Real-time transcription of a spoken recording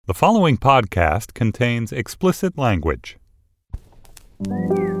The following podcast contains explicit language.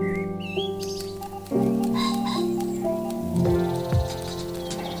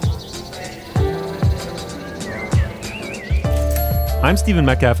 I'm Stephen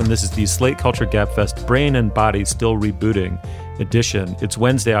Metcalf, and this is the Slate Culture Gabfest Brain and Body Still Rebooting edition. It's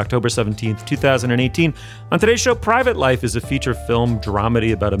Wednesday, October 17th, 2018. On today's show, Private Life is a feature film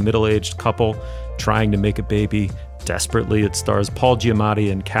dramedy about a middle-aged couple trying to make a baby desperately. It stars Paul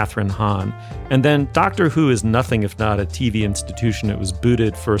Giamatti and Kathryn Hahn. And then Doctor Who is nothing if not a TV institution. It was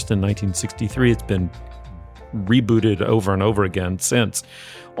booted first in 1963. It's been rebooted over and over again since.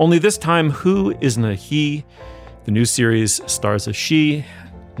 Only this time, Who isn't a he. The new series stars a she,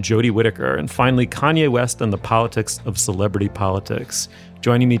 Jodie Whittaker, and finally Kanye West and the politics of celebrity politics.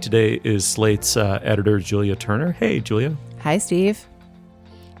 Joining me today is Slate's editor, Julia Turner. Hey, Julia. Hi, Steve.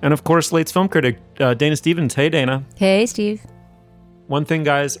 And of course, Slate's film critic, Dana Stevens. Hey, Dana. Hey, Steve. One thing,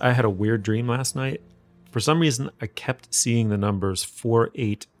 guys, I had a weird dream last night. For some reason, I kept seeing the numbers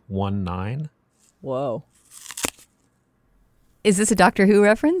 4819. Whoa. Is this a Doctor Who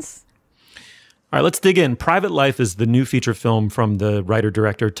reference? All right, let's dig in. Private Life is the new feature film from the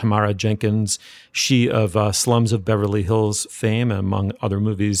writer-director Tamara Jenkins, she of Slums of Beverly Hills fame, among other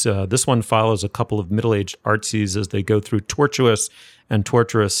movies. This one follows a couple of middle-aged artsies as they go through tortuous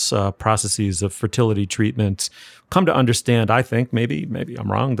processes of fertility treatment. Come to understand, I think, maybe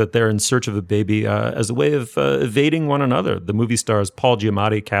I'm wrong, that they're in search of a baby as a way of evading one another. The movie stars Paul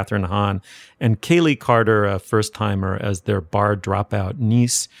Giamatti, Kathryn Hahn, and Kaylee Carter, a first-timer, as their bar dropout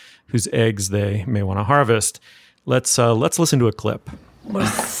niece, whose eggs they may want to harvest. Let's listen to a clip. We're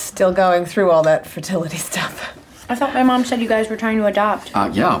still going through all that fertility stuff. I thought my mom said you guys were trying to adopt.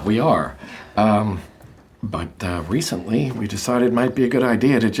 Yeah, we are. But recently we decided it might be a good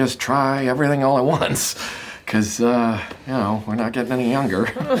idea to just try everything all at once. Because, we're not getting any younger.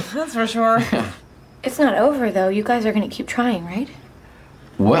 That's for sure. Yeah. It's not over, though. You guys are going to keep trying, right?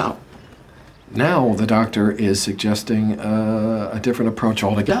 Well, now the doctor is suggesting a different approach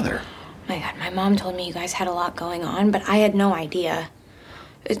altogether. My God, my mom told me you guys had a lot going on, but I had no idea.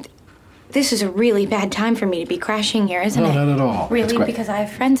 This is a really bad time for me to be crashing here, isn't it? No, not at all. Really? Because I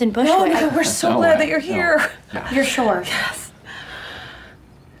have friends in Bushwick. No, we're so glad that you're here. No. Yeah. You're sure? Yes.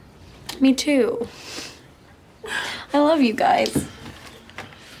 Me too. I love you guys.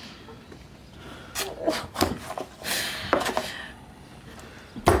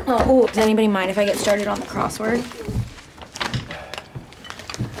 Oh, does anybody mind if I get started on the crossword?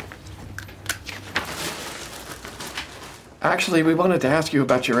 Actually, we wanted to ask you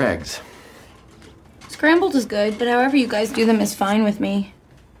about your eggs. Scrambled is good, but however you guys do them is fine with me.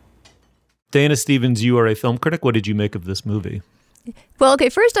 Dana Stevens, you are a film critic. What did you make of this movie? Well, okay,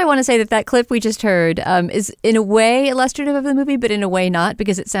 first I want to say that clip we just heard is in a way illustrative of the movie, but in a way not,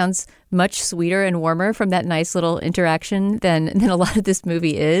 because it sounds much sweeter and warmer from that nice little interaction than a lot of this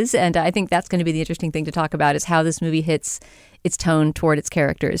movie is. And I think that's going to be the interesting thing to talk about, is how this movie hits its tone toward its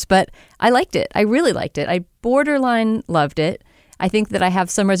characters. But I liked it. I really liked it. I borderline loved it. I think that I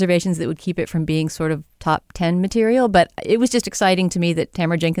have some reservations that would keep it from being sort of top 10 material, but it was just exciting to me that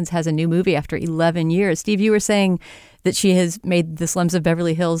Tamara Jenkins has a new movie after 11 years. Steve, you were saying that she has made The Slums of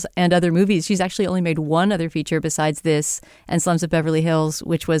Beverly Hills and other movies. She's actually only made one other feature besides this and Slums of Beverly Hills,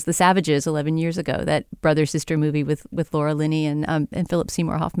 which was The Savages 11 years ago, that brother-sister movie with Laura Linney and Philip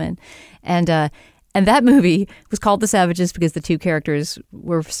Seymour Hoffman. And that movie was called The Savages because the two characters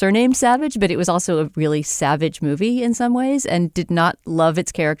were surnamed Savage, but it was also a really savage movie in some ways and did not love its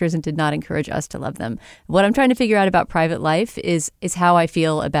characters and did not encourage us to love them. What I'm trying to figure out about Private Life is how I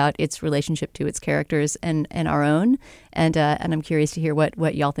feel about its relationship to its characters and our own. And I'm curious to hear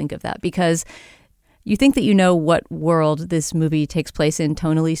what y'all think of that, because you think that you know what world this movie takes place in,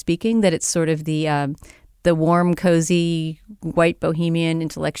 tonally speaking, that it's sort of the warm, cozy, white bohemian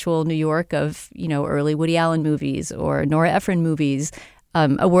intellectual New York of, early Woody Allen movies or Nora Ephron movies,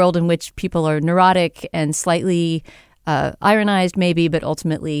 a world in which people are neurotic and slightly ironized maybe, but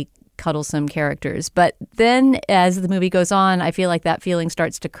ultimately cuddlesome characters. But then as the movie goes on, I feel like that feeling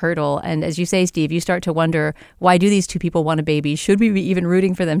starts to curdle. And as you say, Steve, you start to wonder, why do these two people want a baby? Should we be even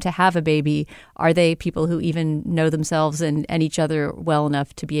rooting for them to have a baby? Are they people who even know themselves and each other well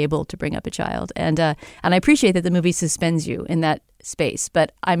enough to be able to bring up a child? And I appreciate that the movie suspends you in that space,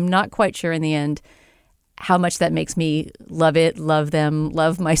 but I'm not quite sure in the end how much that makes me love it, love them,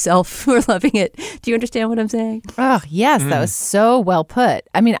 love myself for loving it. Do you understand what I'm saying? Oh, yes. That was so well put.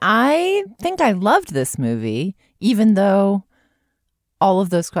 I mean, I think I loved this movie, even though all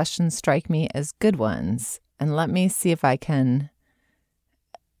of those questions strike me as good ones. And let me see if I can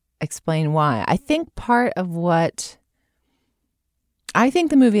explain why. I think part of what I think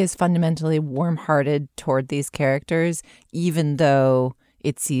the movie is fundamentally warm-hearted toward these characters, even though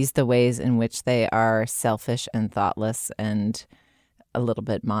it sees the ways in which they are selfish and thoughtless and a little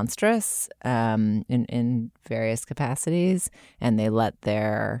bit monstrous in various capacities, and they let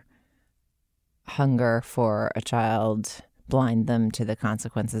their hunger for a child blind them to the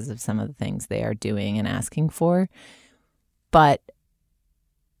consequences of some of the things they are doing and asking for. But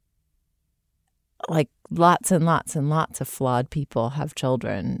like lots and lots and lots of flawed people have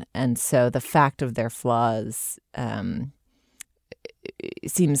children, and so the fact of their flaws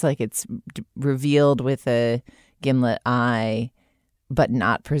it seems like it's revealed with a gimlet eye, but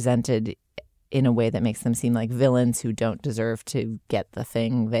not presented in a way that makes them seem like villains who don't deserve to get the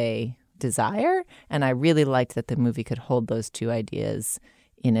thing they desire. And I really liked that the movie could hold those two ideas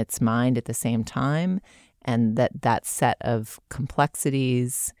in its mind at the same time, and that set of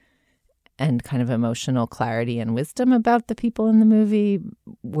complexities and kind of emotional clarity and wisdom about the people in the movie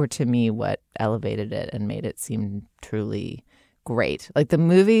were, to me, what elevated it and made it seem truly great. Like, the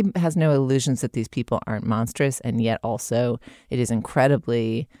movie has no illusions that these people aren't monstrous, and yet also it is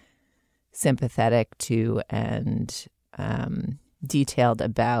incredibly sympathetic to and detailed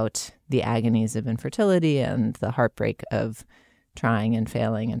about the agonies of infertility and the heartbreak of trying and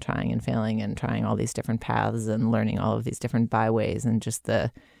failing and trying and failing and trying all these different paths and learning all of these different byways, and just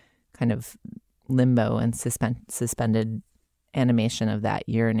the kind of limbo and suspended animation of that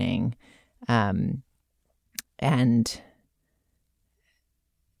yearning. And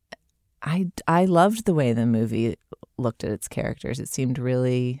I loved the way the movie looked at its characters. It seemed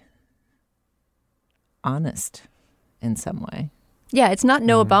really honest in some way. Yeah, it's not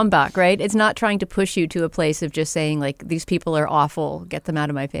Noah Baumbach, right? It's not trying to push you to a place of just saying, like, these people are awful, get them out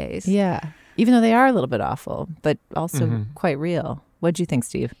of my face. Yeah, even though they are a little bit awful, but also quite real. What'd you think,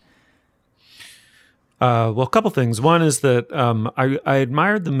 Steve? Well, a couple things. One is that I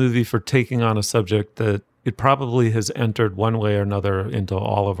admired the movie for taking on a subject that it probably has entered one way or another into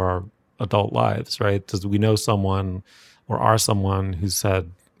all of our adult lives, right? Because we know someone or are someone who's had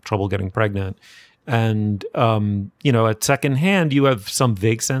trouble getting pregnant. And, at second hand, you have some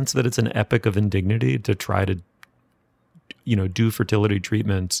vague sense that it's an epic of indignity to try to, do fertility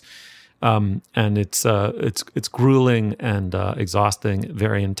treatments. And it's grueling and exhausting,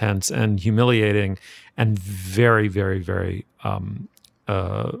 very intense and humiliating, and very, very, very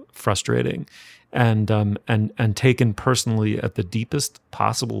frustrating, and taken personally at the deepest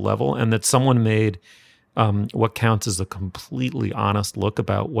possible level. And that someone made what counts as a completely honest look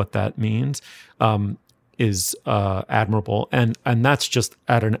about what that means is admirable, and that's just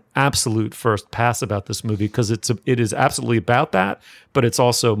at an absolute first pass about this movie, because it is absolutely about that, but it's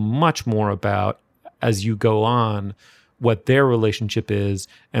also much more about, as you go on, what their relationship is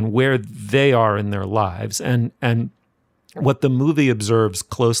and where they are in their lives, and what the movie observes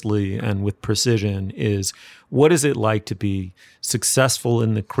closely and with precision is, what is it like to be successful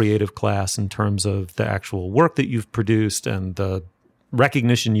in the creative class in terms of the actual work that you've produced and the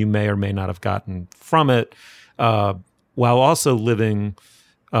recognition you may or may not have gotten from it, while also living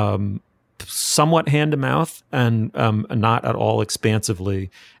somewhat hand to mouth and not at all expansively,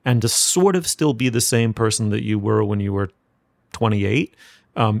 and to sort of still be the same person that you were when you were 28,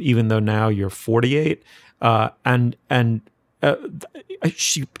 even though now you're 48. The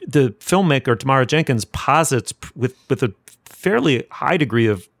filmmaker Tamara Jenkins posits with a fairly high degree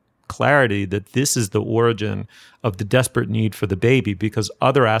of clarity that this is the origin of the desperate need for the baby, because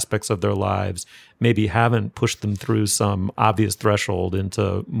other aspects of their lives maybe haven't pushed them through some obvious threshold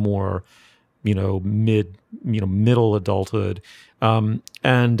into more, middle adulthood. And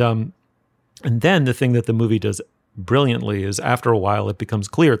then the thing that the movie does brilliantly is, after a while, it becomes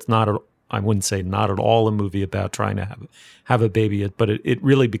clear it's not I wouldn't say not at all a movie about trying to have a baby, but it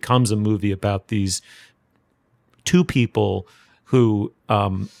really becomes a movie about these two people who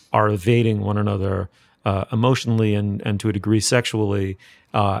are evading one another emotionally and to a degree sexually,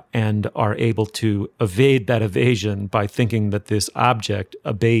 and are able to evade that evasion by thinking that this object,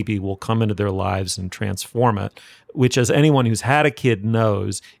 a baby, will come into their lives and transform it, which, as anyone who's had a kid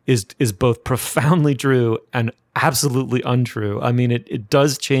knows, is both profoundly true and absolutely untrue. I mean, it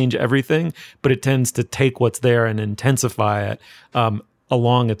does change everything, but it tends to take what's there and intensify it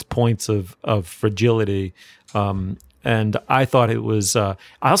along its points of fragility. And I thought it was. There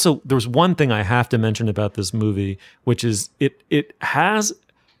was one thing I have to mention about this movie, which is it has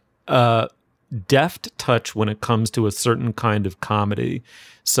a deft touch when it comes to a certain kind of comedy.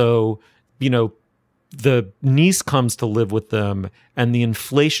 So, the niece comes to live with them, and the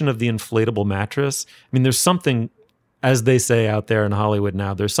inflation of the inflatable mattress. I mean, there's something as they say out there in Hollywood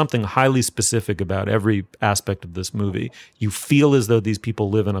now, there's something highly specific about every aspect of this movie. You feel as though these people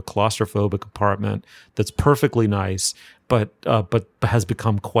live in a claustrophobic apartment that's perfectly nice, but has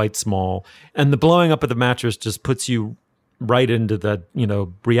become quite small. And the blowing up of the mattress just puts you right into the,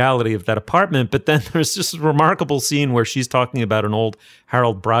 reality of that apartment. But then there's just a remarkable scene where she's talking about an old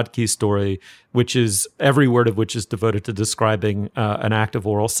Harold Brodkey story, which is every word of which is devoted to describing an act of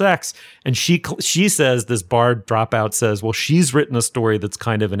oral sex. And she says, this Bard dropout says, well, she's written a story that's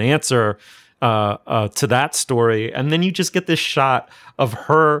kind of an answer to that story. And then you just get this shot of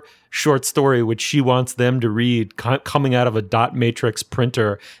her short story, which she wants them to read, coming out of a dot matrix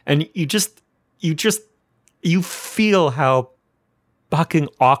printer. And you feel how fucking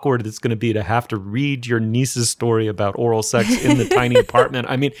awkward it's going to be to have to read your niece's story about oral sex in the tiny apartment.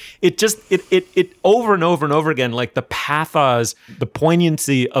 I mean, it over and over and over again, like the pathos, the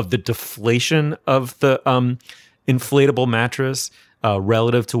poignancy of the deflation of the inflatable mattress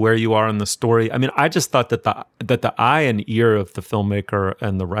relative to where you are in the story. I mean, I just thought that the eye and ear of the filmmaker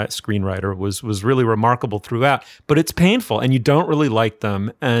and the screenwriter was really remarkable throughout. But it's painful, and you don't really like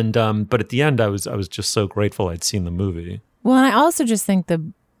them. And but at the end, I was just so grateful I'd seen the movie. Well, and I also just think the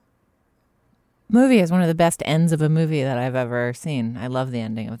movie is one of the best ends of a movie that I've ever seen. I love the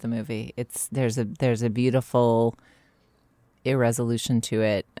ending of the movie. There's a beautiful irresolution to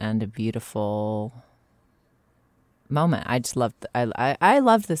it and a beautiful moment. I just loved. I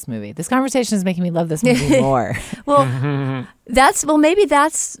loved this movie. This conversation is making me love this movie more. Maybe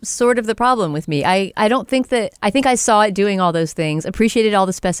that's sort of the problem with me. I think I saw it doing all those things, appreciated all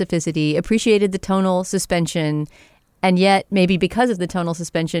the specificity, appreciated the tonal suspension, and yet maybe because of the tonal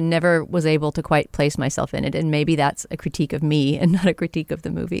suspension, never was able to quite place myself in it. And maybe that's a critique of me and not a critique of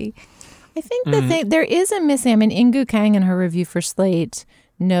the movie. I think there is a missing. I mean, Ingu Kang in her review for Slate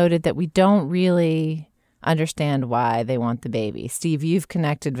noted that we don't really understand why they want the baby. Steve, you've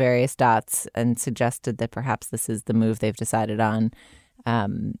connected various dots and suggested that perhaps this is the move they've decided on,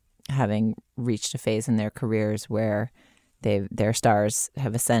 having reached a phase in their careers where their stars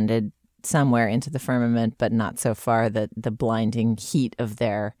have ascended somewhere into the firmament, but not so far that the blinding heat of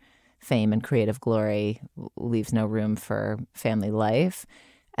their fame and creative glory leaves no room for family life.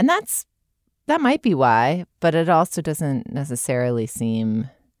 And that might be why, but it also doesn't necessarily seem...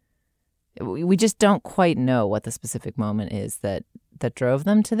 We just don't quite know what the specific moment is that drove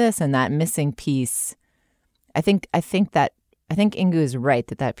them to this, and that missing piece. I think Ingu is right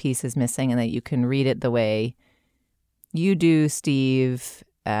that piece is missing, and that you can read it the way you do, Steve,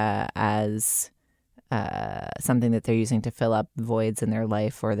 as something that they're using to fill up voids in their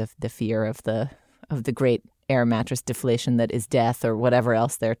life, or the fear of the great air mattress deflation that is death, or whatever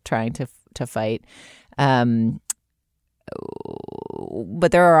else they're trying to fight.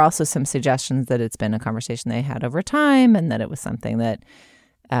 But there are also some suggestions that it's been a conversation they had over time, and that it was something that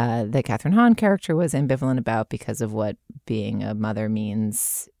the Kathryn Hahn character was ambivalent about because of what being a mother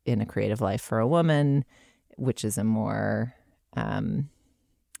means in a creative life for a woman, which is a more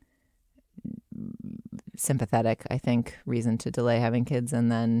sympathetic, I think, reason to delay having kids,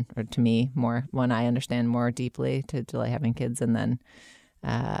 and then, or to me, more one I understand more deeply, to delay having kids and then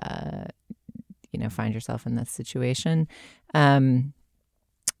find yourself in that situation.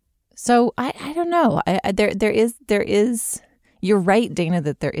 So I don't know. There is. You're right, Dana,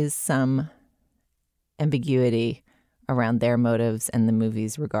 that there is some ambiguity around their motives and the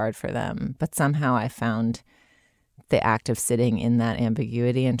movie's regard for them. But somehow I found the act of sitting in that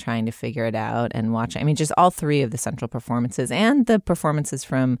ambiguity and trying to figure it out and watching. I mean, just all three of the central performances and the performances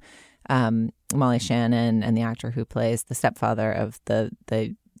from Molly Shannon and the actor who plays the stepfather of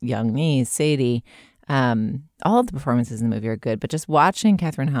the young niece, Sadie. All of the performances in the movie are good, but just watching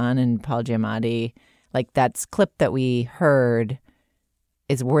Kathryn Hahn and Paul Giamatti, like that clip that we heard,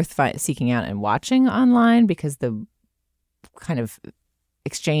 is worth seeking out and watching online, because the kind of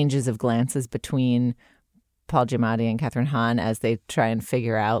exchanges of glances between Paul Giamatti and Kathryn Hahn as they try and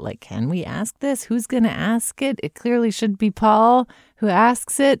figure out, like, can we ask this? Who's going to ask it? It clearly should be Paul who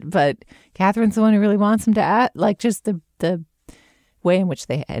asks it, but Kathryn's the one who really wants him to ask. Like, just the way in which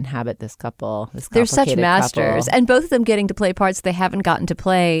they inhabit this couple. They're such masters. And both of them getting to play parts they haven't gotten to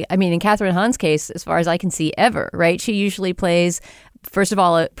play. I mean, in Kathryn Hahn's case, as far as I can see, ever, right? She usually plays, first of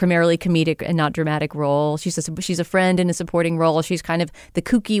all, a primarily comedic and not dramatic role. She's a friend in a supporting role. She's kind of the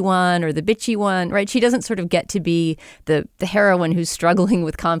kooky one or the bitchy one, right? She doesn't sort of get to be the heroine who's struggling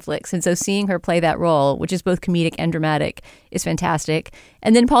with conflicts. And so seeing her play that role, which is both comedic and dramatic, is fantastic.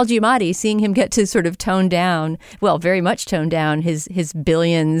 And then Paul Giamatti, seeing him get to sort of tone down, well, very much tone down his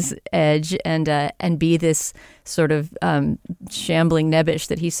billions edge and be this sort of shambling nebbish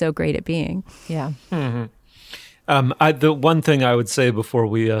that he's so great at being. Yeah. Mm-hmm. The one thing I would say before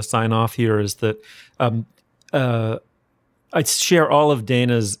we sign off here is that I share all of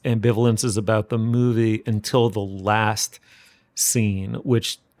Dana's ambivalences about the movie until the last scene,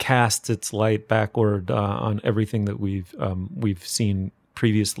 which casts its light backward on everything that we've seen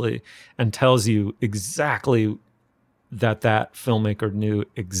previously, and tells you exactly that filmmaker knew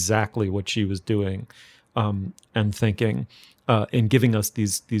exactly what she was doing and thinking in giving us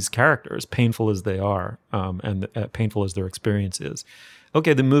these characters, painful as they are, and painful as their experience is.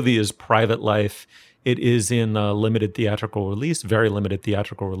 Okay, the movie is Private Life. It is in a limited theatrical release, very limited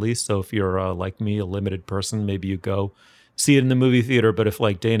theatrical release. So if you're like me, a limited person, maybe you go see it in the movie theater. But if,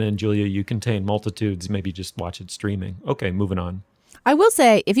 like Dana and Julia, you contain multitudes, maybe just watch it streaming. Okay, moving on. I will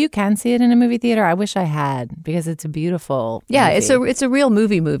say, if you can see it in a movie theater, I wish I had, because it's a beautiful movie. It's a real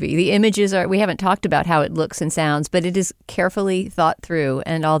movie. The images we haven't talked about how it looks and sounds, but it is carefully thought through,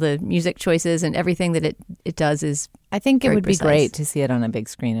 and all the music choices and everything that it does is I think it would precise. be great to see it on a big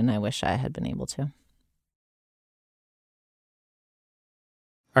screen, and I wish I had been able to.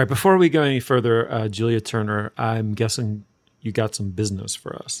 All right, before we go any further, Julia Turner, I'm guessing you got some business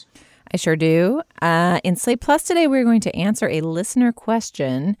for us. I sure do. In Slate Plus today, we're going to answer a listener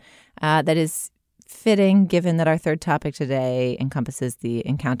question that is fitting, given that our third topic today encompasses the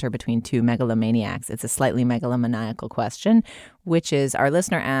encounter between two megalomaniacs. It's a slightly megalomaniacal question, which is, our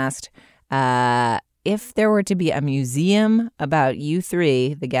listener asked, if there were to be a museum about you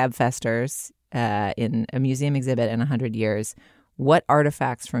three, the Gabfesters, in a museum exhibit in 100 years, what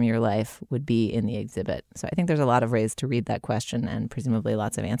artifacts from your life would be in the exhibit? So I think there's a lot of ways to read that question and presumably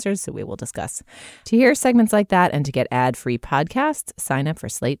lots of answers, so we will discuss. To hear segments like that and to get ad-free podcasts, sign up for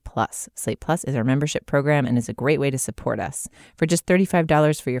Slate Plus. Slate Plus is our membership program and is a great way to support us. For just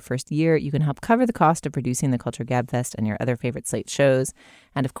 $35 for your first year, you can help cover the cost of producing the Culture Gabfest and your other favorite Slate shows.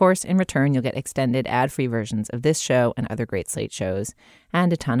 And of course, in return, you'll get extended ad-free versions of this show and other great Slate shows,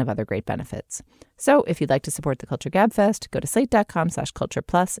 and a ton of other great benefits. So if you'd like to support the Culture Gabfest, go to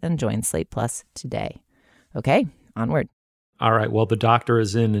slate.com/cultureplus and join Slate Plus today. Okay, onward. All right, well, the doctor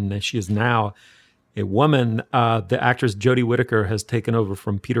is in, and she is now a woman. The actress Jodie Whittaker has taken over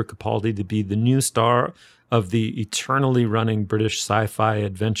from Peter Capaldi to be the new star of the eternally running British sci-fi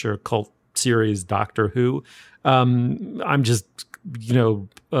adventure cult series Doctor Who. I'm just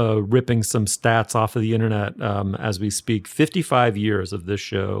ripping some stats off of the internet as we speak. 55 years of this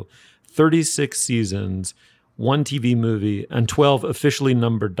show, 36 seasons, 1 TV movie, and 12 officially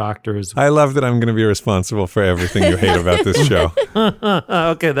numbered doctors. I love that I'm going to be responsible for everything you hate about this show.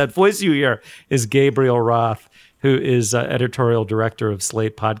 Okay, that voice you hear is Gabriel Roth, who is editorial director of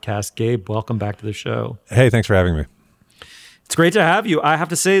Slate Podcast. Gabe, welcome back to the show. Hey, thanks for having me. It's great to have you. I have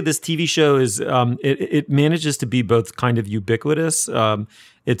to say, this TV show is it manages to be both kind of ubiquitous. I've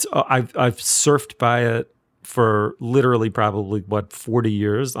surfed by it for literally probably 40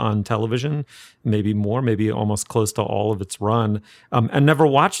 years on television, maybe more, maybe almost close to all of its run, and never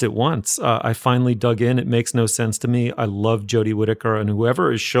watched it once. I finally dug in. It makes no sense to me. I love Jodie Whittaker, and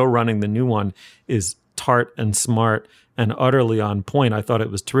whoever is show running the new one is tart and smart and utterly on point. I thought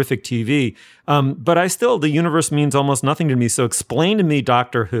it was terrific TV. But the universe means almost nothing to me. So explain to me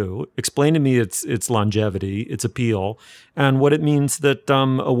Doctor Who, explain to me its longevity, its appeal, and what it means that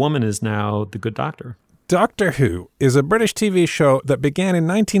a woman is now the good doctor. Doctor Who is a British TV show that began in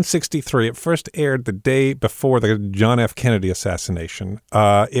 1963. It first aired the day before the John F. Kennedy assassination.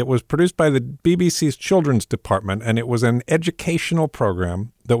 It was produced by the BBC's Children's Department, and it was an educational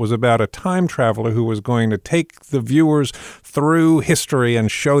program that was about a time traveler who was going to take the viewers through history and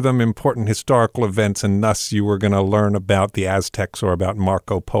show them important historical events, and thus you were going to learn about the Aztecs or about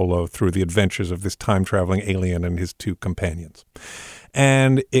Marco Polo through the adventures of this time-traveling alien and his 2 companions.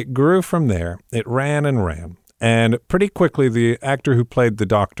 And it grew from there. It ran and ran. And pretty quickly, the actor who played the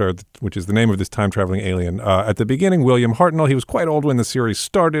Doctor, which is the name of this time-traveling alien, at the beginning, William Hartnell, he was quite old when the series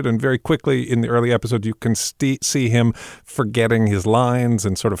started, and very quickly in the early episodes, you can see him forgetting his lines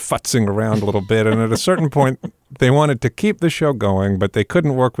and sort of futzing around a little bit. And at a certain point, they wanted to keep the show going, but they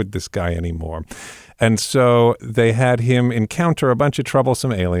couldn't work with this guy anymore. And so they had him encounter a bunch of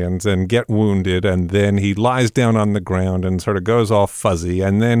troublesome aliens and get wounded, and then he lies down on the ground and sort of goes all fuzzy,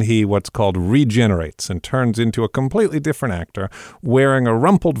 and then he what's called regenerates and turns into a completely different actor wearing a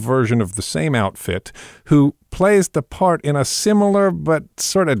rumpled version of the same outfit, who plays the part in a similar but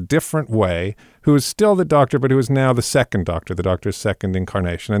sort of different way, who is still the Doctor, but who is now the second Doctor, the Doctor's second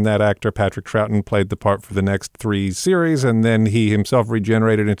incarnation. And that actor, Patrick Troughton, played the part for the next 3 series, and then he himself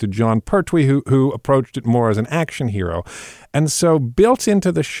regenerated into John Pertwee, who approached it more as an action hero. And so built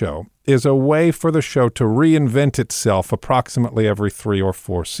into the show is a way for the show to reinvent itself approximately every 3 or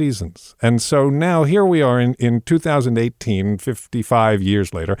 4 seasons. And so now here we are in 2018, 55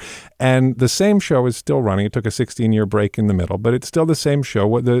 years later, and the same show is still running. It took a 16-year break in the middle, but it's still the same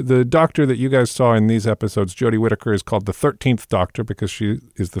show. The doctor that you guys saw in these episodes, Jodie Whittaker, is called the 13th Doctor because she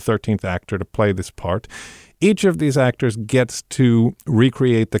is the 13th actor to play this part. Each of these actors gets to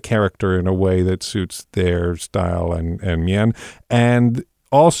recreate the character in a way that suits their style and mien. And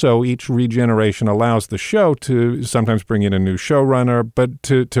also, each regeneration allows the show to sometimes bring in a new showrunner, but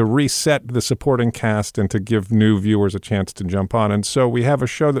to reset the supporting cast and to give new viewers a chance to jump on. And so we have a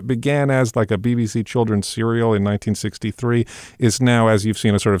show that began as like a BBC children's serial in 1963, is now, as you've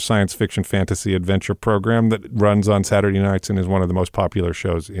seen, a sort of science fiction fantasy adventure program that runs on Saturday nights and is one of the most popular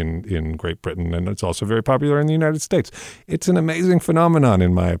shows in Great Britain. And it's also very popular in the United States. It's an amazing phenomenon,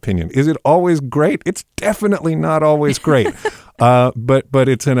 in my opinion. Is it always great? It's definitely not always great. But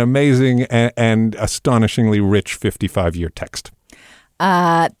it's an amazing and astonishingly rich 55-year text.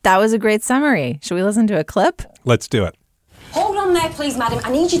 That was a great summary. Should we listen to a clip? Let's do it. Hold on there, please, madam.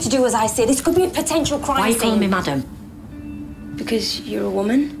 I need you to do as I say. This could be a potential crime Why are you scene. calling me madam? Because you're a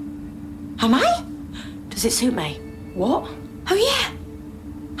woman? Am I? Does it suit me? What? Oh, yeah.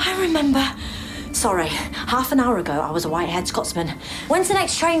 I remember. Sorry, half an hour ago I was a white-haired Scotsman. When's the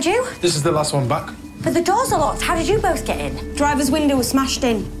next train due? This is the last one back. But the doors are locked. How did you both get in? Driver's window was smashed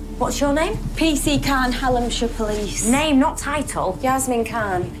in. What's your name? PC Khan, Hallamshire Police. Name, not title. Yasmin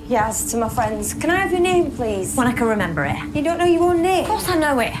Khan. Yas to my friends. Can I have your name, please? When I can remember it. You don't know your own name? Of course I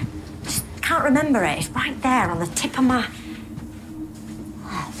know it. Just can't remember it. It's right there on the tip of my...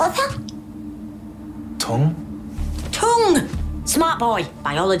 What's that? Tongue? Tongue! Smart boy.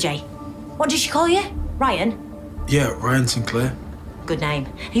 Biology. What did she call you? Ryan? Yeah, Ryan Sinclair. Good name.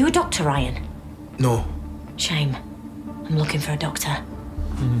 Are you a doctor, Ryan? No. Shame. I'm looking for a doctor.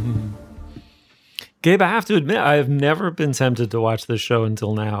 Gabe, I have to admit, I have never been tempted to watch this show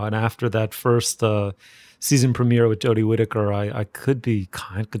until now. And after that first season premiere with Jodie Whittaker, I could be,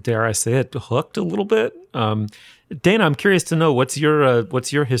 dare I say it, hooked a little bit. Dana, I'm curious to know, what's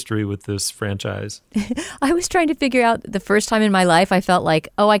your history with this franchise? I was trying to figure out the first time in my life I felt like,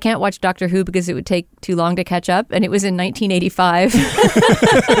 oh, I can't watch Doctor Who because it would take too long to catch up. And it was in 1985. And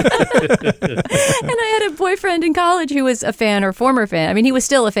I had a boyfriend in college who was a fan or former fan. I mean, he was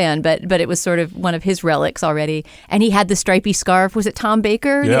still a fan, but it was sort of one of his relics already. And he had the stripy scarf. Was it Tom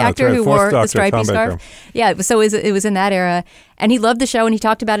Baker, the actor who wore the stripy scarf? Yeah, it was in that era. And he loved the show, and he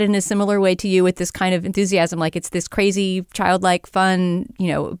talked about it in a similar way to you with this kind of enthusiasm, like it's this crazy, childlike, fun,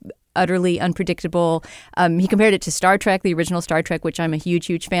 utterly unpredictable. He compared it to Star Trek, the original Star Trek, which I'm a huge,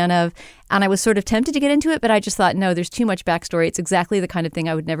 huge fan of. And I was sort of tempted to get into it, but I just thought, no, there's too much backstory. It's exactly the kind of thing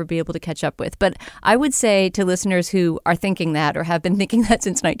I would never be able to catch up with. But I would say to listeners who are thinking that or have been thinking that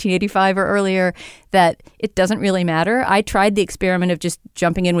since 1985 or earlier, that it doesn't really matter. I tried the experiment of just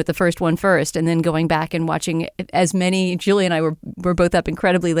jumping in with the first one first and then going back and watching as many. Julie and I were both up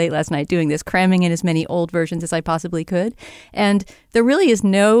incredibly late last night doing this, cramming in as many old versions as I possibly could. And there really is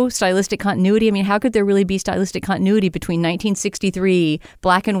no stylistic continuity. I mean, how could there really be stylistic continuity between 1963,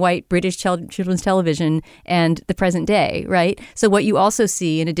 black and white British children's television, and the present day, right? So what you also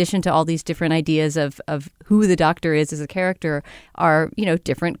see, in addition to all these different ideas of who the Doctor is as a character, are,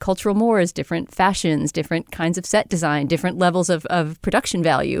 different cultural mores, different fashions, different kinds of set design, different levels of production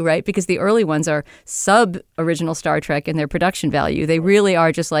value, right? Because the early ones are sub-original Star Trek in their production value. They really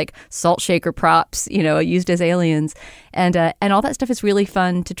are just like salt shaker props, used as aliens. And all that stuff is really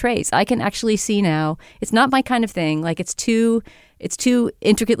fun to trace. I can actually see now, it's not my kind of thing. Like it's too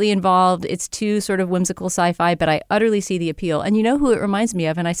intricately involved. It's too sort of whimsical sci-fi, but I utterly see the appeal. And you know who it reminds me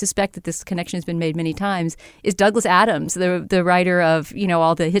of, and I suspect that this connection has been made many times, is Douglas Adams, the writer of,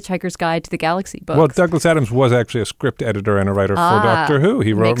 all the Hitchhiker's Guide to the Galaxy books. Well, Douglas Adams was actually a script editor and a writer for Doctor Who.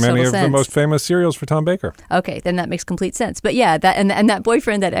 He wrote many of the most famous serials for Tom Baker. Okay, then that makes complete sense. But yeah, that and that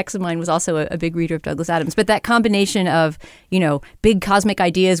boyfriend, that ex of mine, was also a big reader of Douglas Adams. But that combination of, big cosmic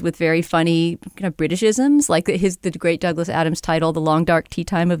ideas with very funny kind of Britishisms, like the great Douglas Adams title, The Long Dark Tea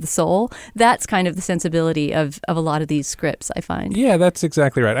Time of the Soul, that's kind of the sensibility of a lot of these scripts, I find. Yeah, that's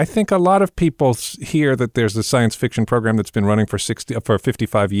exactly right. I think a lot of people hear that there's a science fiction program that's been running for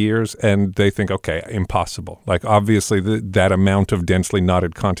 55 years, and they think, okay, impossible. Like, obviously, that amount of densely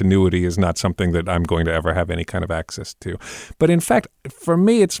knotted continuity is not something that I'm going to ever have any kind of access to. But in fact, for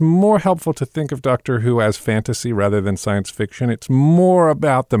me, it's more helpful to think of Doctor Who as fantasy rather than science fiction. It's more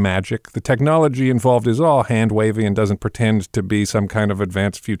about the magic. The technology involved is all hand-wavy and doesn't pretend to be be some kind of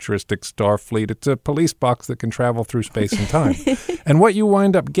advanced futuristic Starfleet. It's a police box that can travel through space and time. And what you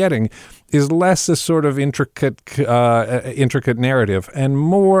wind up getting is less a sort of intricate narrative and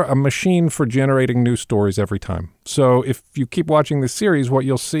more a machine for generating new stories every time. So if you keep watching this series, what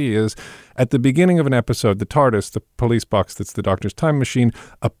you'll see is at the beginning of an episode, the TARDIS, the police box that's the Doctor's time machine,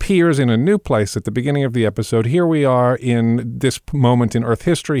 appears in a new place at the beginning of the episode. Here we are in this moment in Earth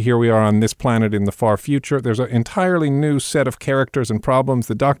history. Here we are on this planet in the far future. There's an entirely new set of characters and problems.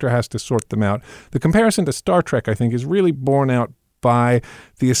 The Doctor has to sort them out. The comparison to Star Trek, I think, is really borne out by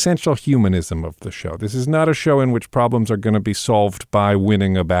the essential humanism of the show. This is not a show in which problems are going to be solved by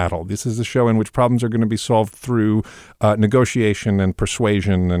winning a battle. This is a show in which problems are going to be solved through negotiation and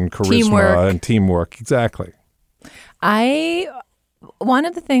persuasion and charisma and teamwork. Exactly. One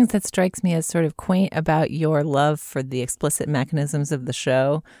of the things that strikes me as sort of quaint about your love for the explicit mechanisms of the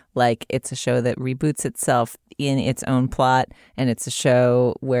show, like it's a show that reboots itself in its own plot, and it's a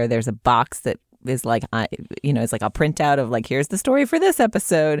show where there's a box that is like, it's like a printout of like, here's the story for this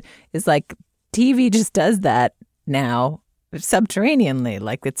episode, is like TV just does that now subterraneanly.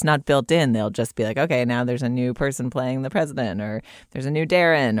 Like it's not built in. They'll just be like, okay, now there's a new person playing the president, or there's a new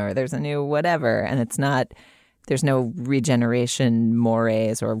Darren, or there's a new whatever. And it's not, there's no regeneration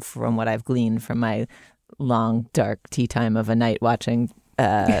mores, or from what I've gleaned from my long, dark tea time of a night watching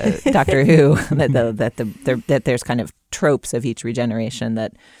Doctor Who, that there's kind of tropes of each regeneration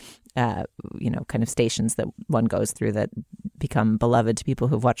that kind of stations that one goes through that become beloved to people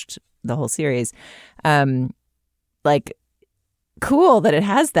who've watched the whole series. Like, cool that it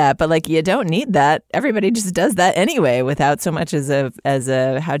has that, but like, you don't need that. Everybody just does that anyway without so much as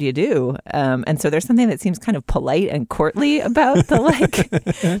a how do you do? And so there's something that seems kind of polite and courtly about the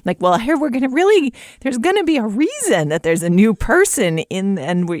like, well, here there's going to be a reason that there's a new person in,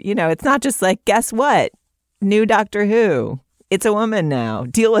 and it's not just like, guess what? New Doctor Who. It's a woman now.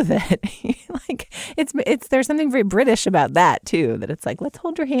 Deal with it. Like it's there's something very British about that too. That it's like, let's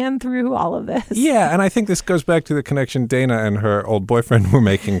hold your hand through all of this. Yeah, and I think this goes back to the connection Dana and her old boyfriend were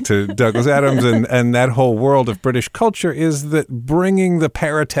making to Douglas Adams and that whole world of British culture, is that bringing the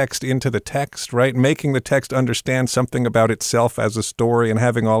paratext into the text, right? Making the text understand something about itself as a story, and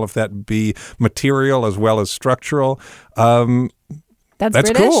having all of that be material as well as structural. That's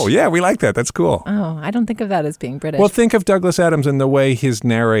British? Cool. Yeah, we like that. That's cool. Oh, I don't think of that as being British. Well, think of Douglas Adams and the way his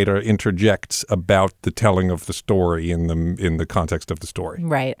narrator interjects about the telling of the story in the context of the story.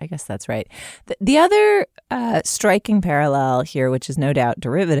 Right. I guess that's right. The other striking parallel here, which is no doubt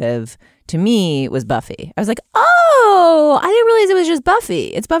derivative to me, was Buffy. I was like, oh, I didn't realize it was just Buffy.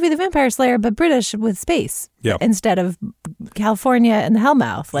 It's Buffy the Vampire Slayer, but British with space instead of California and the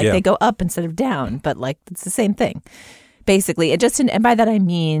Hellmouth. Like they go up instead of down, but like it's the same thing. Basically, and by that I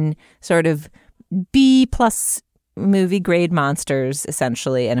mean sort of B+ movie grade monsters,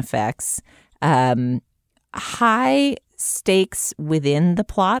 essentially, and effects. High stakes within the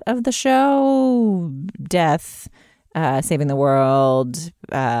plot of the show: death, saving the world,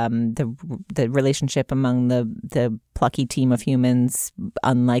 the relationship among the plucky team of humans,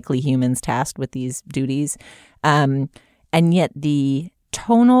 unlikely humans tasked with these duties, and yet the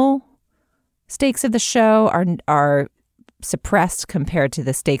tonal stakes of the show are suppressed compared to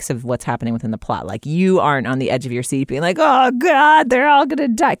the stakes of what's happening within the plot. Like, you aren't on the edge of your seat being like, oh God, they're all going to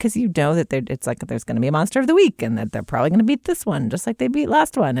die, because you know that it's like there's going to be a monster of the week and that they're probably going to beat this one just like they beat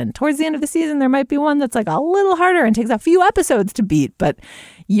last one. And towards the end of the season, there might be one that's like a little harder and takes a few episodes to beat, but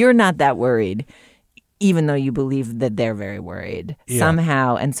you're not that worried, even though you believe that they're very worried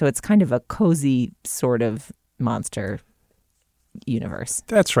somehow. And so it's kind of a cozy sort of monster universe.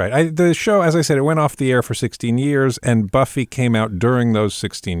 That's right. The show, as I said, it went off the air for 16 years, and Buffy came out during those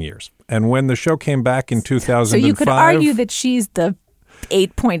 16 years. And when the show came back in 2005... So you could argue that she's the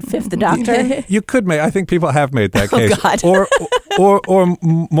 8.5th Doctor? You could make... I think people have made that case. God. or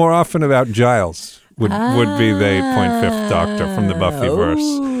more often about Giles would be the 8.5th Doctor from the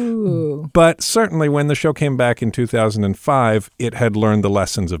Buffyverse. But certainly when the show came back in 2005, it had learned the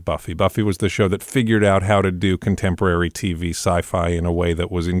lessons of Buffy. Buffy was the show that figured out how to do contemporary TV sci-fi in a way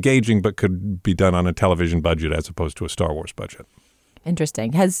that was engaging but could be done on a television budget as opposed to a Star Wars budget.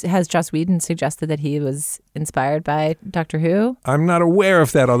 Interesting. Has Joss Whedon suggested that he was inspired by Doctor Who? I'm not aware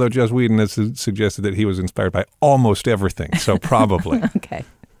of that, although Joss Whedon has suggested that he was inspired by almost everything, so probably. Okay.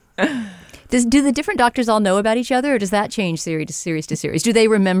 Do the different doctors all know about each other, or does that change series to series? Do they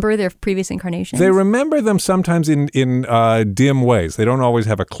remember their previous incarnations? They remember them sometimes in dim ways. They don't always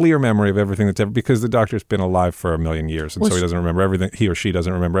have a clear memory of everything that's ever, because the Doctor's been alive for 1,000,000 years, and so he doesn't remember everything. He or she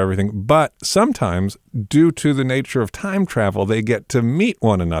doesn't remember everything. But sometimes, due to the nature of time travel, they get to meet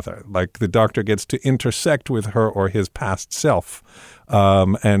one another. Like the Doctor gets to intersect with her or his past self.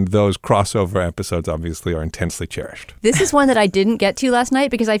 And those crossover episodes obviously are intensely cherished. This is one that I didn't get to last night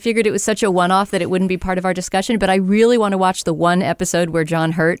because I figured it was such a one-off that it wouldn't be part of our discussion, but I really want to watch the one episode where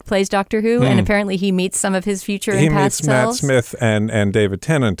John Hurt plays Doctor Who, and apparently he meets some of his future and past selves. He meets Matt Smith and David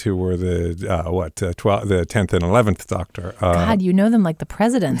Tennant, who were the 10th and 11th Doctor. God, you know them like the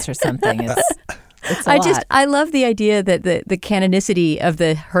presidents or something. It's a lot. I love the idea that the canonicity of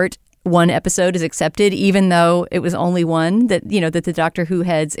the Hurt one episode is accepted, even though it was only one, that the Doctor Who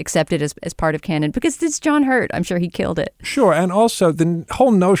heads accepted as part of canon, because it's John Hurt. I'm sure he killed it. Sure, and also the whole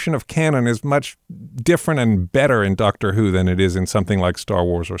notion of canon is much different and better in Doctor Who than it is in something like Star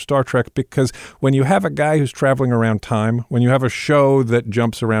Wars or Star Trek, because when you have a guy who's traveling around time, when you have a show that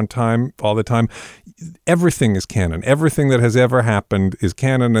jumps around time all the time, everything is canon. Everything that has ever happened is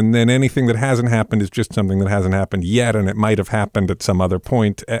canon, and then anything that hasn't happened is just something that hasn't happened yet, and it might have happened at some other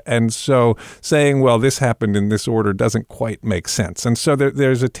point. And so saying, well, this happened in this order doesn't quite make sense. And so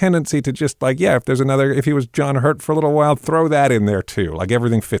there's a tendency to just if he was John Hurt for a little while, throw that in there too. Like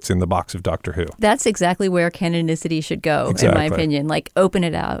everything fits in the box of Doctor Who. That's exactly where canonicity should go, in my opinion. Like, open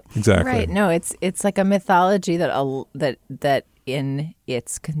it out. Exactly. Right. No, it's like a mythology that in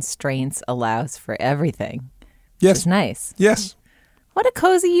its constraints allows for everything. Yes. It's nice. Yes. What a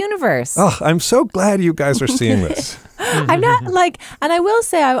cozy universe. Oh, I'm so glad you guys are seeing this. I'm not and I will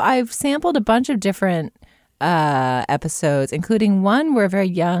say I've sampled a bunch of different episodes, including one where a very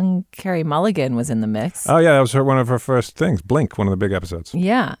young Carey Mulligan was in the mix. Oh, yeah, that was one of her first things. Blink, one of the big episodes.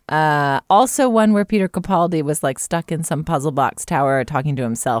 Yeah. Also one where Peter Capaldi was stuck in some puzzle box tower talking to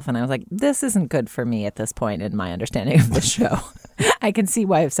himself. And I was like, this isn't good for me at this point in my understanding of the show. I can see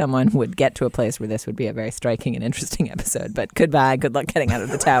why if someone would get to a place where this would be a very striking and interesting episode. But goodbye. Good luck getting out of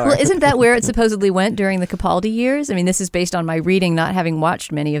the tower. Well, isn't that where it supposedly went during the Capaldi years? I mean, this is based on my reading, not having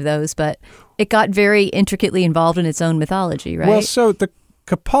watched many of those, but it got very intricately involved in its own mythology, right? Well, so the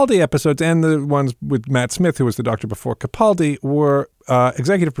Capaldi episodes and the ones with Matt Smith, who was the Doctor before Capaldi, were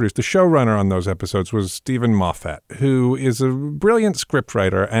executive produced. The showrunner on those episodes was Stephen Moffat, who is a brilliant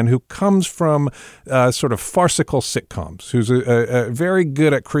scriptwriter and who comes from sort of farcical sitcoms, who's very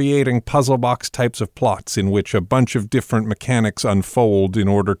good at creating puzzle box types of plots in which a bunch of different mechanics unfold in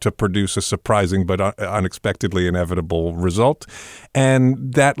order to produce a surprising but unexpectedly inevitable result.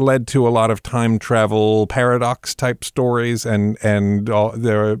 And that led to a lot of time travel paradox type stories. And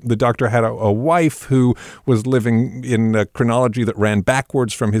the Doctor had a wife who was living in a chronology that ran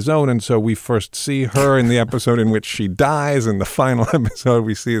backwards from his own, and so we first see her in the episode in which she dies, and the final episode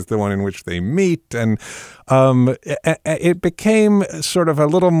we see is the one in which they meet, and it became sort of a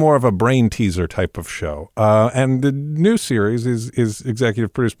little more of a brain teaser type of show. And the new series is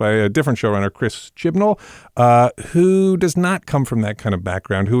executive produced by a different showrunner, Chris Chibnall, who does not come from that kind of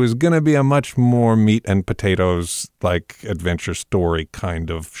background, who is going to be a much more meat and potatoes, like adventure story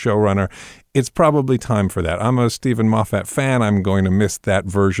kind of showrunner. It's probably time for that. I'm a Stephen Moffat fan. I'm going to miss that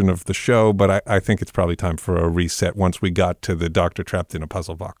version of the show, but I think it's probably time for a reset once we got to the Doctor trapped in a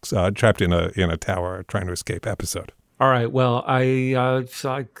puzzle box, trapped in a tower trying to escape episode. All right. Well, I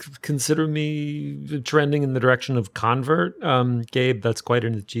consider me trending in the direction of convert. Gabe, that's quite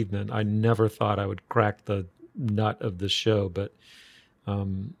an achievement. I never thought I would crack the nut of this show, but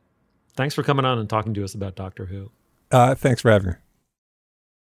thanks for coming on and talking to us about Doctor Who. Thanks for having me.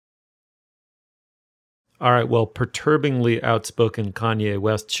 All right, well, perturbingly outspoken Kanye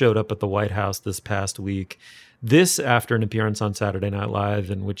West showed up at the White House this past week. This after an appearance on Saturday Night Live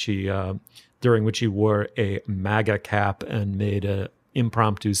in which during which he wore a MAGA cap and made an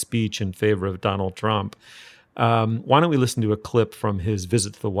impromptu speech in favor of Donald Trump. Why don't we listen to a clip from his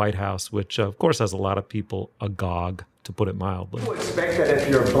visit to the White House, which, of course, has a lot of people agog, to put it mildly. People expect that if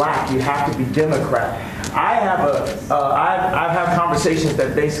you're black, you have to be Democrat. I've had conversations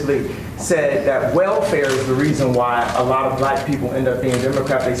that basically said that welfare is the reason why a lot of black people end up being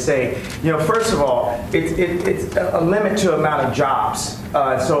Democrat. They say, first of all, it's a limit to amount of jobs.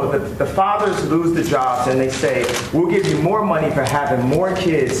 So the fathers lose the jobs and they say, we'll give you more money for having more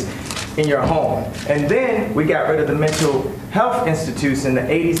kids in your home. And then we got rid of the mental health institutes in the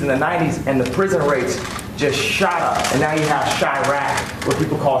 80s and the 90s, and the prison rates just shot up. And now you have Chirac, what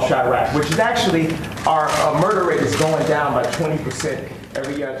people call Chirac, which is actually our murder rate is going down by 20%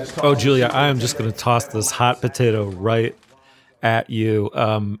 every year. Oh, Julia, I am just going to toss this hot potato right at you.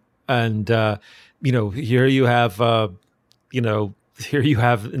 And, here you have,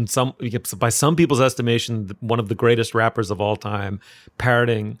 by some people's estimation, one of the greatest rappers of all time,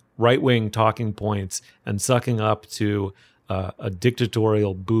 parroting right-wing talking points and sucking up to a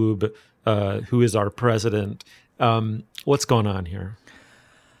dictatorial boob who is our president. What's going on here?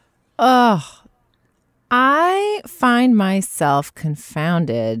 Oh, I find myself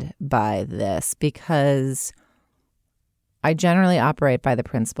confounded by this because I generally operate by the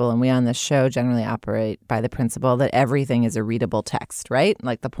principle, and we on this show generally operate by the principle that everything is a readable text, right?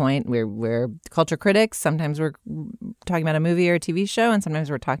 Like the point, we're culture critics. Sometimes we're talking about a movie or a TV show, and sometimes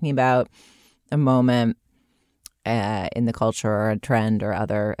we're talking about a moment in the culture or a trend or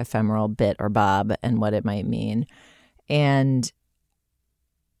other ephemeral bit or bob and what it might mean. And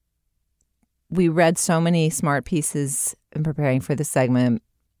we read so many smart pieces in preparing for this segment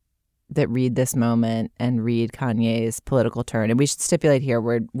that read this moment and read Kanye's political turn. And we should stipulate here,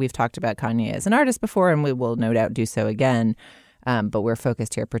 we've talked about Kanye as an artist before, and we will no doubt do so again. But we're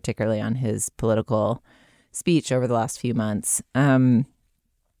focused here particularly on his political speech over the last few months. And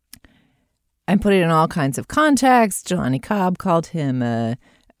put it in all kinds of context. Jelani Cobb called him,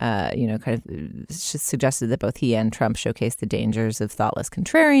 suggested that both he and Trump showcased the dangers of thoughtless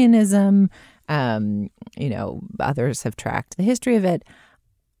contrarianism. Others have tracked the history of it.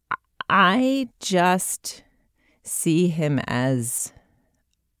 I just see him as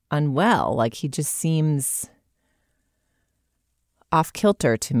unwell. Like he just seems off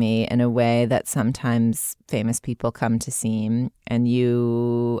kilter to me in a way that sometimes famous people come to seem. And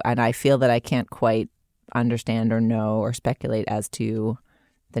I feel that I can't quite understand or know or speculate as to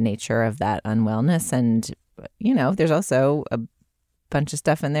the nature of that unwellness. And, there's also a bunch of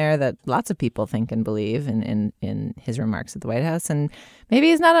stuff in there that lots of people think and believe in his remarks at the White House, and maybe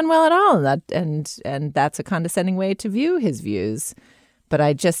he's not unwell at all. And that's a condescending way to view his views. But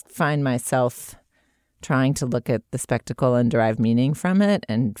I just find myself trying to look at the spectacle and derive meaning from it,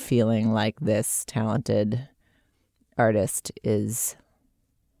 and feeling like this talented artist is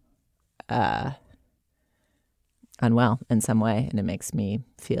unwell in some way, and it makes me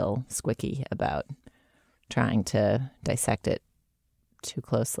feel squicky about trying to dissect it too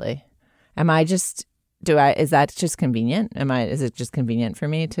closely. Is that just convenient? Is it just convenient for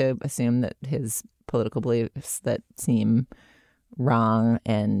me to assume that his political beliefs that seem wrong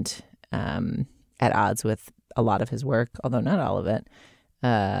and at odds with a lot of his work, although not all of it,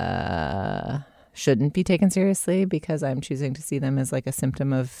 shouldn't be taken seriously because I'm choosing to see them as like a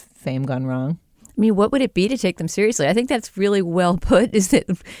symptom of fame gone wrong? I mean, what would it be to take them seriously? I think that's really well put, is that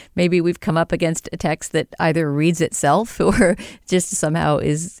maybe we've come up against a text that either reads itself or just somehow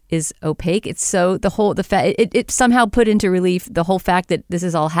is opaque. It's so it somehow put into relief the whole fact that this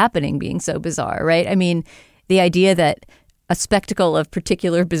is all happening being so bizarre, right? I mean, the idea that a spectacle of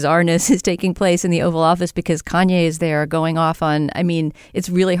particular bizarreness is taking place in the Oval Office because Kanye is there going off on, it's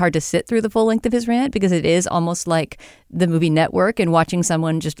really hard to sit through the full length of his rant because it is almost like the movie Network and watching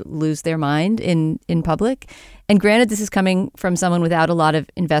someone just lose their mind in public. And granted, this is coming from someone without a lot of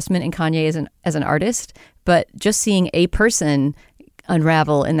investment in Kanye as an artist, but just seeing a person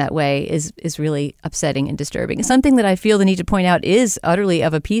unravel in that way is really upsetting and disturbing. Something that I feel the need to point out is utterly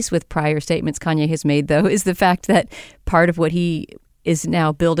of a piece with prior statements Kanye has made, though, is the fact that part of what he is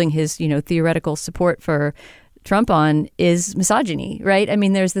now building his, theoretical support for Trump on is misogyny, right? I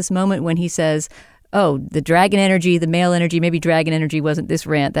mean, there's this moment when he says, oh, the dragon energy, the male energy, maybe dragon energy wasn't this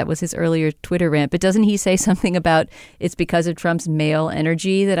rant. That was his earlier Twitter rant. But doesn't he say something about it's because of Trump's male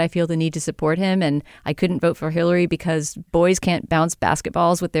energy that I feel the need to support him? And I couldn't vote for Hillary because boys can't bounce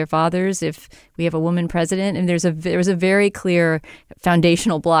basketballs with their fathers if we have a woman president. And there's a very clear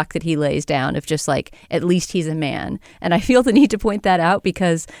foundational block that he lays down of just like, at least he's a man. And I feel the need to point that out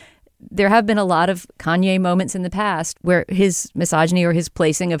because there have been a lot of Kanye moments in the past where his misogyny or his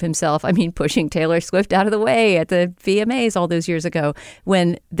placing of himself, pushing Taylor Swift out of the way at the VMAs all those years ago,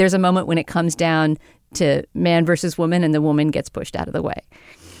 when there's a moment when it comes down to man versus woman and the woman gets pushed out of the way.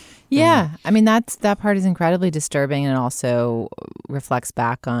 Yeah. That part is incredibly disturbing and also reflects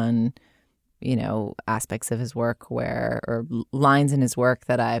back on, aspects of his work or lines in his work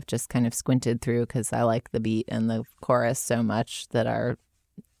that I've just kind of squinted through because I like the beat and the chorus so much that are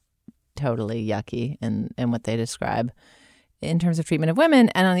totally yucky in what they describe in terms of treatment of women.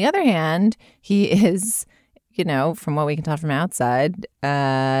 And on the other hand, he is, from what we can tell from outside,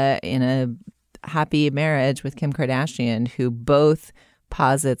 in a happy marriage with Kim Kardashian, who both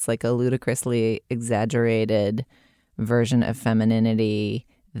posits like a ludicrously exaggerated version of femininity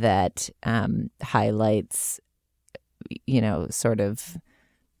that highlights, sort of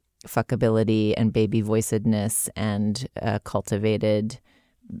fuckability and baby voicedness and cultivated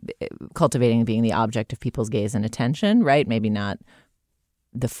cultivating being the object of people's gaze and attention, right? Maybe not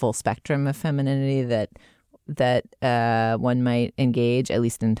the full spectrum of femininity that one might engage, at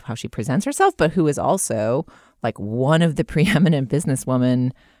least in how she presents herself, but who is also like one of the preeminent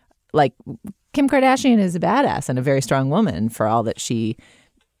businesswomen. Like Kim Kardashian is a badass and a very strong woman, for all that she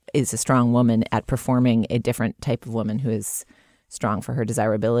is a strong woman at performing a different type of woman who is strong for her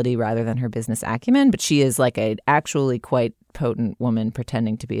desirability rather than her business acumen. But she is like a actually quite potent woman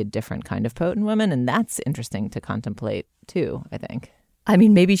pretending to be a different kind of potent woman. And that's interesting to contemplate too, I think. I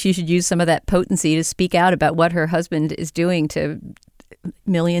mean, maybe she should use some of that potency to speak out about what her husband is doing to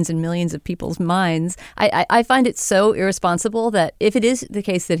millions and millions of people's minds. I find it so irresponsible that if it is the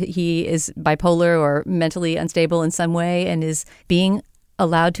case that he is bipolar or mentally unstable in some way and is being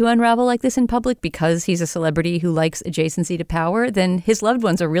allowed to unravel like this in public because he's a celebrity who likes adjacency to power, then his loved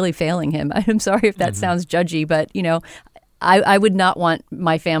ones are really failing him. I'm sorry if that sounds judgy, but, you know, I would not want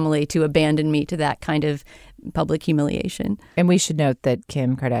my family to abandon me to that kind of public humiliation. And we should note that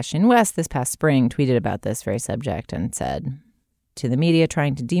Kim Kardashian West this past spring tweeted about this very subject and said, "To the media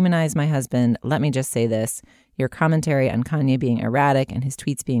trying to demonize my husband, let me just say this. Your commentary on Kanye being erratic and his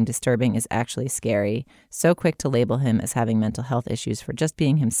tweets being disturbing is actually scary. So quick to label him as having mental health issues for just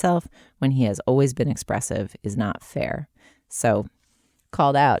being himself when he has always been expressive is not fair." So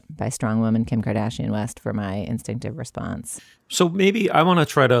called out by strong woman Kim Kardashian West for my instinctive response. So maybe I want to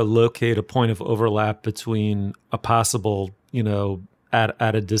try to locate a point of overlap between a possible, you know, at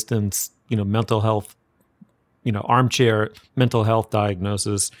a distance, you know, mental health, you know, armchair mental health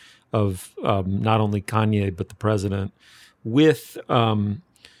diagnosis of not only Kanye, but the president, with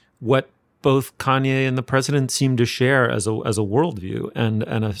what both Kanye and the president seem to share as a worldview and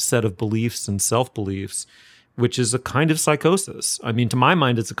a set of beliefs and self-beliefs, which is a kind of psychosis. I mean, to my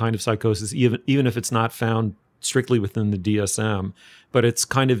mind, it's a kind of psychosis, even if it's not found strictly within the DSM, but it's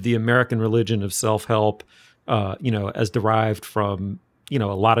kind of the American religion of self-help, you know, as derived from, you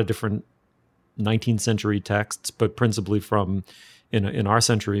know, a lot of different 19th century texts, but principally from, in our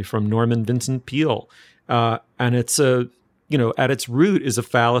century, from Norman Vincent Peale. And it's you know, at its root is a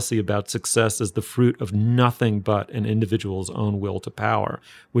fallacy about success as the fruit of nothing but an individual's own will to power,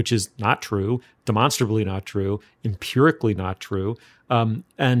 which is not true, demonstrably not true, empirically not true. And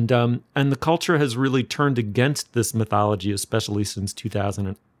the culture has really turned against this mythology, especially since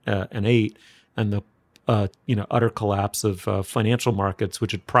 2008 and the you know, utter collapse of financial markets,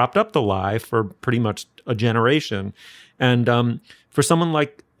 which had propped up the lie for pretty much a generation. And for someone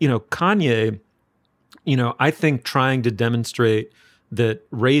like, you know, Kanye, you know, I think trying to demonstrate that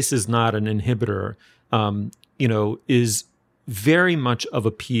race is not an inhibitor, you know, is very much of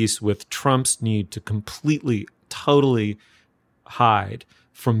a piece with Trump's need to completely, totally hide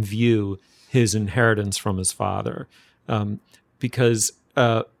from view his inheritance from his father. Because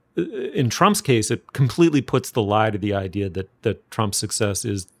in Trump's case, it completely puts the lie to the idea that Trump's success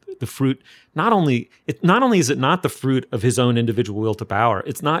is the fruit. Not only is it not the fruit of his own individual will to power,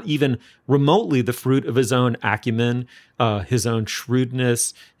 it's not even remotely the fruit of his own acumen, his own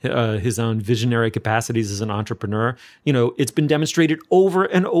shrewdness, his own visionary capacities as an entrepreneur. You know, it's been demonstrated over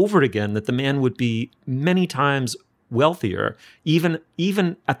and over again that the man would be many times wealthier, even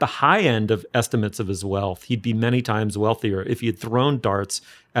at the high end of estimates of his wealth. He'd be many times wealthier if he had thrown darts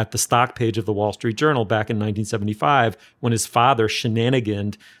at the stock page of the Wall Street Journal back in 1975 when his father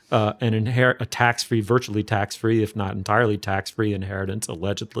shenaniganed a tax-free, virtually tax-free, if not entirely tax-free inheritance,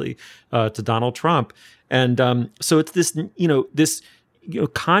 allegedly, to Donald Trump. And so it's this,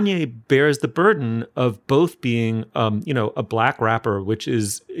 Kanye bears the burden of both being, a black rapper, which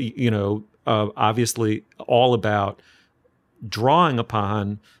is, obviously all about drawing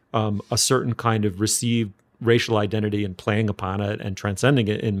upon a certain kind of received racial identity and playing upon it and transcending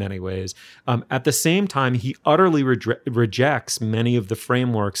it in many ways. At the same time, he utterly rejects many of the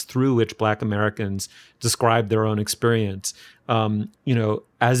frameworks through which Black Americans describe their own experience,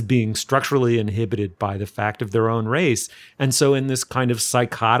 as being structurally inhibited by the fact of their own race. And so in this kind of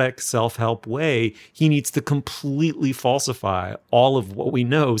psychotic self-help way, he needs to completely falsify all of what we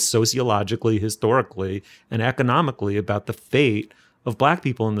know sociologically, historically, and economically about the fate of Black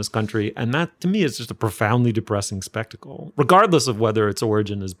people in this country. And that, to me, is just a profoundly depressing spectacle, regardless of whether its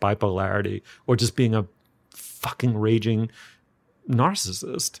origin is bipolarity or just being a fucking raging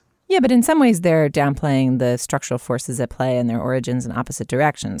narcissist. Yeah, but in some ways they're downplaying the structural forces at play and their origins in opposite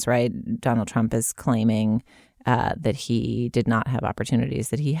directions, right? Donald Trump is claiming that he did not have opportunities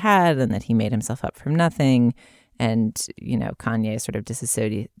that he had and that he made himself up from nothing. And, Kanye is sort of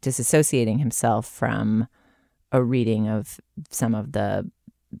disassociating himself from a reading of some of the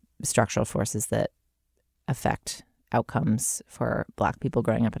structural forces that affect outcomes for Black people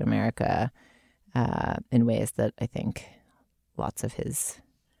growing up in America in ways that I think lots of his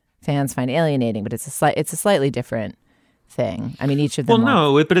fans find alienating. But it's a slightly different thing. I mean, each of them.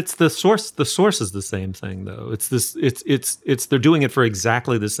 Well, no, but it's the source. The source is the same thing, though. It's this. It's. They're doing it for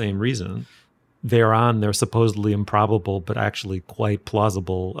exactly the same reason. They're on their supposedly improbable, but actually quite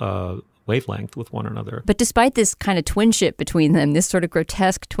plausible wavelength with one another. But despite this kind of twinship between them, this sort of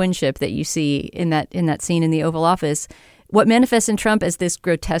grotesque twinship that you see in that scene in the Oval Office, what manifests in Trump as this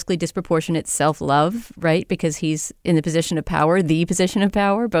grotesquely disproportionate self-love, right? Because he's in the position of power,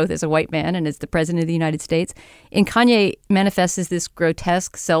 both as a white man and as the president of the United States. In Kanye manifests as this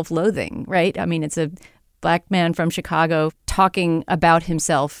grotesque self-loathing, right? I mean, it's a Black man from Chicago talking about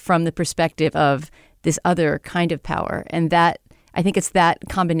himself from the perspective of this other kind of power. And that, I think it's that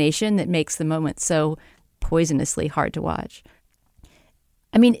combination that makes the moment so poisonously hard to watch.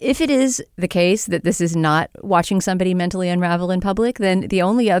 I mean, if it is the case that this is not watching somebody mentally unravel in public, then the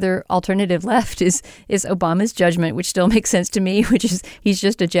only other alternative left is Obama's judgment, which still makes sense to me, which is he's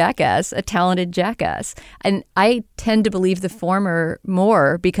just a jackass, a talented jackass. And I tend to believe the former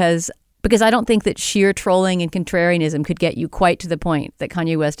more because I don't think that sheer trolling and contrarianism could get you quite to the point that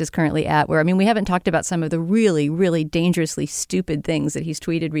Kanye West is currently at, where, I mean, we haven't talked about some of the really, really dangerously stupid things that he's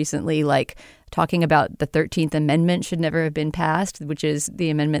tweeted recently, like talking about the 13th Amendment should never have been passed, which is the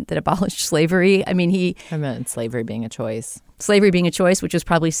amendment that abolished slavery. I mean, I meant slavery being a choice. Slavery being a choice, which was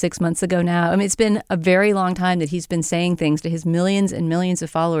probably 6 months ago now. I mean, it's been a very long time that he's been saying things to his millions and millions of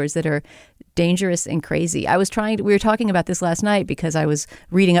followers that are dangerous and crazy. We were talking about this last night because I was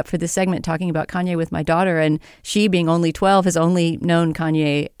reading up for this segment talking about Kanye with my daughter, and she, being only 12, has only known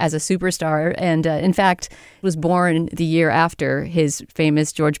Kanye as a superstar, and in fact was born the year after his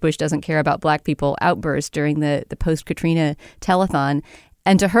famous George Bush doesn't care about Black people outburst during the post-Katrina telethon.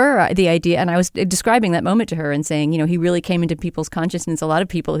 And to her, the idea, and I was describing that moment to her and saying, you know, he really came into people's consciousness, a lot of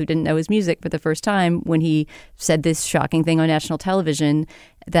people who didn't know his music for the first time, when he said this shocking thing on national television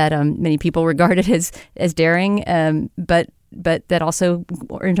that many people regarded as daring, but that also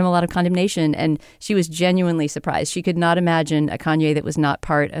earned him a lot of condemnation. And she was genuinely surprised. She could not imagine a Kanye that was not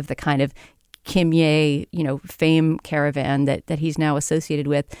part of the kind of Kim Ye, you know, fame caravan that he's now associated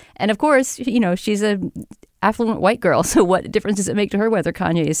with. And of course, you know, she's a affluent white girl. So what difference does it make to her whether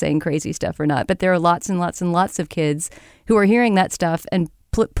Kanye is saying crazy stuff or not? But there are lots and lots and lots of kids who are hearing that stuff and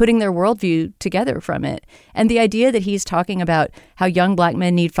putting their worldview together from it. And the idea that he's talking about how young Black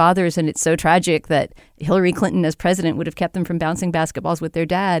men need fathers, and it's so tragic that Hillary Clinton as president would have kept them from bouncing basketballs with their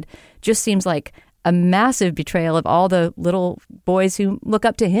dad, just seems like a massive betrayal of all the little boys who look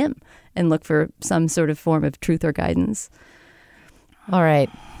up to him and look for some sort of form of truth or guidance. All right.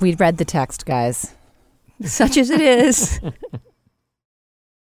 We read the text, guys. Such as it is.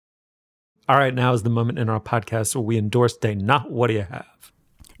 All right, now is the moment in our podcast where we endorse Day Not. What do you have?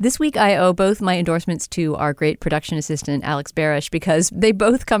 This week, I owe both my endorsements to our great production assistant, Alex Barish, because they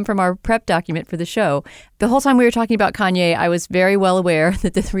both come from our prep document for the show. The whole time we were talking about Kanye, I was very well aware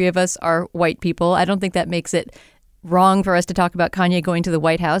that the three of us are white people. I don't think that makes it wrong for us to talk about Kanye going to the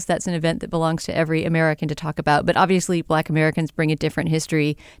White House. That's an event that belongs to every American to talk about. But obviously, Black Americans bring a different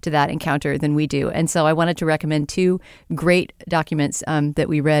history to that encounter than we do. And so I wanted to recommend two great documents that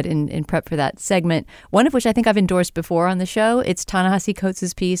we read in prep for that segment, one of which I think I've endorsed before on the show. It's Ta-Nehisi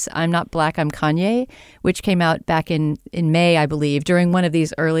Coates' piece, I'm Not Black, I'm Kanye, which came out back in May, I believe, during one of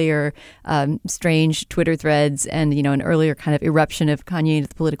these earlier strange Twitter threads and, you know, an earlier kind of eruption of Kanye into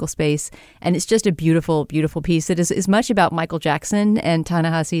the political space. And it's just a beautiful, beautiful piece that is much about Michael Jackson and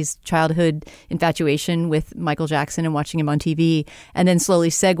Ta-Nehisi's childhood infatuation with Michael Jackson and watching him on TV, and then slowly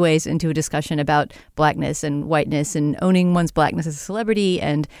segues into a discussion about Blackness and whiteness and owning one's Blackness as a celebrity,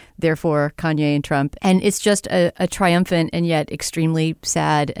 and therefore Kanye and Trump. And it's just a triumphant and yet extremely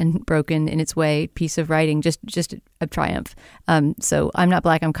sad and broken in its way piece of writing, just a triumph. So I'm Not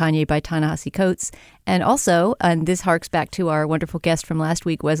Black, I'm Kanye by Ta-Nehisi Coates. And also, and this harks back to our wonderful guest from last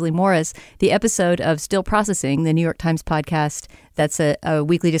week, Wesley Morris, the episode of Still Processing, the New York Times podcast. That's a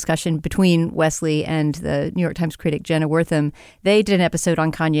weekly discussion between Wesley and the New York Times critic Jenna Wortham. They did an episode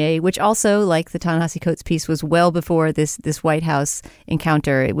on Kanye, which also, like the Ta-Nehisi Coates piece, was well before this White House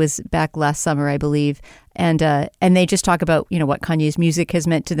encounter. It was back last summer, I believe. And they just talk about, you know, what Kanye's music has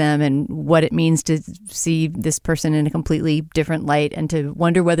meant to them and what it means to see this person in a completely different light and to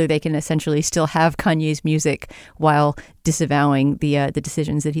wonder whether they can essentially still have Kanye's music while disavowing the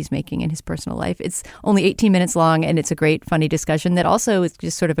decisions that he's making in his personal life. It's only 18 minutes long, and it's a great, funny discussion that also is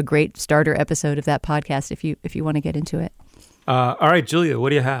just sort of a great starter episode of that podcast if you want to get into it. All right, Julia, what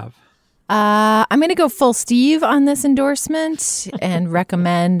do you have? I'm going to go full Steve on this endorsement and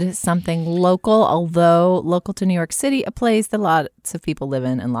recommend something local, although local to New York City, a place that lots of people live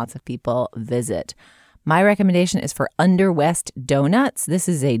in and lots of people visit. My recommendation is for Underwest Donuts. This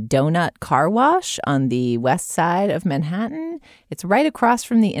is a donut car wash on the west side of Manhattan. It's right across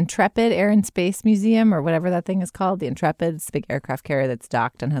from the Intrepid Air and Space Museum, or whatever that thing is called. The Intrepid, it's a big aircraft carrier that's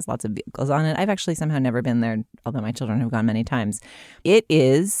docked and has lots of vehicles on it. I've actually somehow never been there, although my children have gone many times. It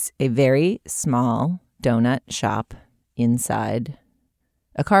is a very small donut shop inside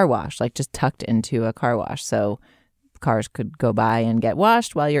a car wash, like just tucked into a car wash. So cars could go by and get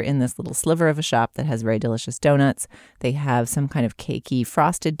washed while you're in this little sliver of a shop that has very delicious donuts. They have some kind of cakey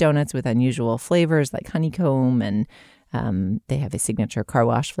frosted donuts with unusual flavors like honeycomb, and they have a signature car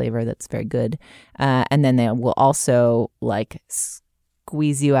wash flavor that's very good. And then they will also like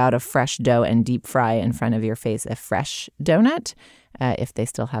squeeze you out a fresh dough and deep fry in front of your face a fresh donut if they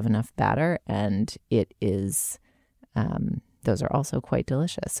still have enough batter. And it is, those are also quite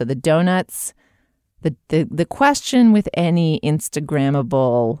delicious. So the donuts... The question with any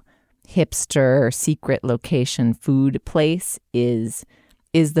Instagrammable hipster secret location food place is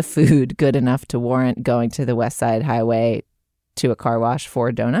the food good enough to warrant going to the West Side Highway to a car wash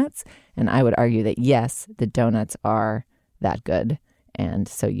for donuts? And I would argue that yes, the donuts are that good. And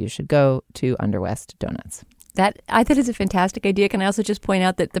so you should go to Underwest Donuts. I think it's a fantastic idea. Can I also just point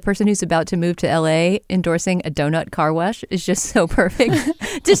out that the person who's about to move to LA endorsing a donut car wash is just so perfect.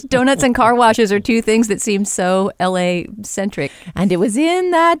 Just donuts and car washes are two things that seem so LA centric. And it was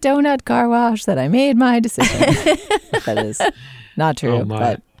in that donut car wash that I made my decision. That is not true. Oh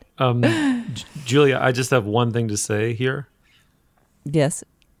my. But Julia, I just have one thing to say here. Yes.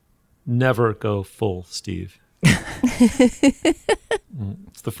 Never go full Steve. It's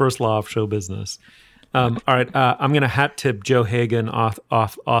the first law of show business. All right, I'm going to hat tip Joe Hagan,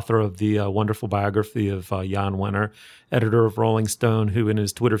 author of the wonderful biography of Jan Wenner, editor of Rolling Stone, who in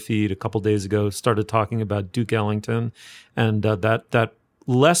his Twitter feed a couple days ago started talking about Duke Ellington and that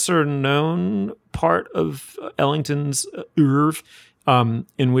lesser-known part of Ellington's oeuvre,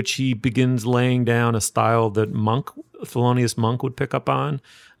 in which he begins laying down a style that Thelonious Monk would pick up on.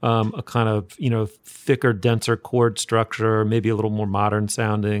 A kind of, thicker, denser chord structure, maybe a little more modern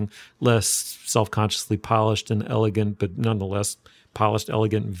sounding, less self-consciously polished and elegant, but nonetheless polished,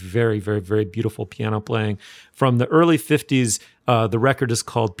 elegant, very, very, very beautiful piano playing. From the early 50s, the record is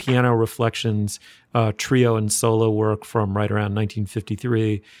called Piano Reflections, trio and solo work from right around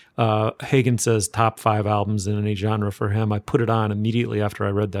 1953. Hagen says top 5 albums in any genre for him. I put it on immediately after I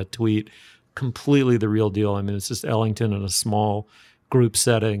read that tweet. Completely the real deal. I mean, it's just Ellington in a small group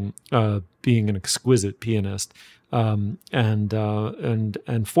setting, being an exquisite pianist, and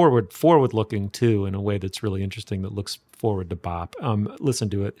forward looking too, in a way that's really interesting, that looks forward to bop. Listen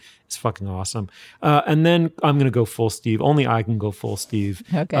to it; it's fucking awesome. And then I'm going to go full Steve. Only I can go full Steve.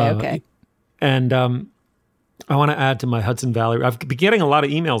 Okay. And I want to add to my Hudson Valley. I've been getting a lot of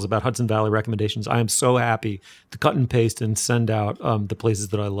emails about Hudson Valley recommendations. I am so happy to cut and paste and send out the places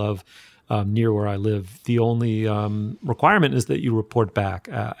that I love. Near where I live. The only requirement is that you report back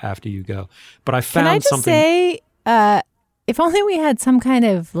after you go. But I found something. Can I just something. Say, if only we had some kind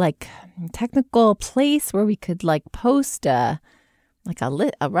of like technical place where we could like post a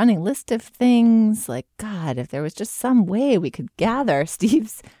running list of things. Like, God, if there was just some way we could gather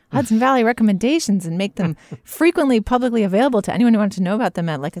Steve's Hudson Valley recommendations and make them frequently publicly available to anyone who wanted to know about them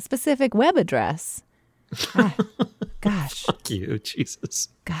at like a specific web address. Gosh. Fuck you, Jesus.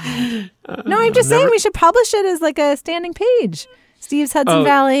 God. No, I'm just saying we should publish it as like a standing page. Steve's Hudson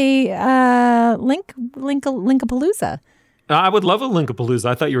Valley Linkapalooza. I would love a Linkapalooza.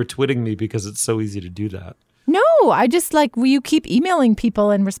 I thought you were twitting me because it's so easy to do that. No, I just will you keep emailing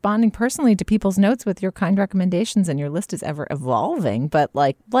people and responding personally to people's notes with your kind recommendations, and your list is ever evolving. But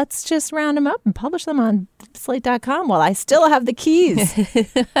let's just round them up and publish them on Slate.com while I still have the keys.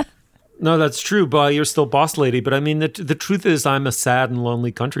 No, that's true, but you're still boss lady. But I mean, the truth is I'm a sad and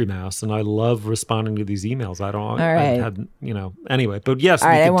lonely country mouse, and I love responding to these emails. Anyway, but yes. All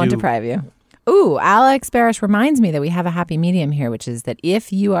right, I won't deprive you. Ooh, Alex Barish reminds me that we have a happy medium here, which is that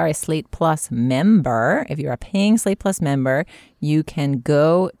if you are a Slate Plus member, if you're a paying Slate Plus member, you can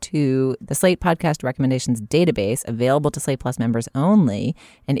go to the Slate Podcast Recommendations database, available to Slate Plus members only.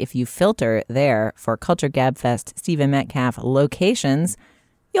 And if you filter there for Culture Gabfest Stephen Metcalf locations,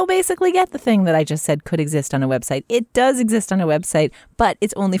 you'll basically get the thing that I just said could exist on a website. It does exist on a website, but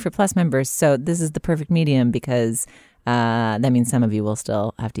it's only for Plus members. So this is the perfect medium because that means some of you will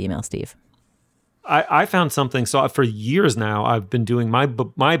still have to email Steve. I found something. So for years now, I've been doing my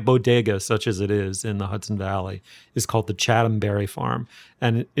bodega, such as it is in the Hudson Valley, is called the Chatham Berry Farm.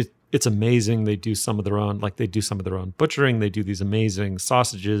 And it's amazing. They do some of their own butchering. They do these amazing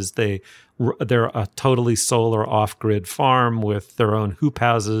sausages. They're a totally solar off-grid farm with their own hoop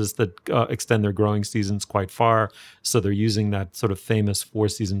houses that extend their growing seasons quite far. So they're using that sort of famous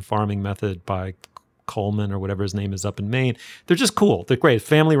 4-season farming method by Coleman or whatever his name is up in Maine. They're just cool. They're great.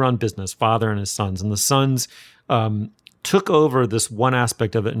 Family-run business, father and his sons. And the sons took over this one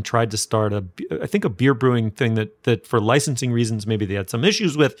aspect of it and tried to start a beer brewing thing that for licensing reasons maybe they had some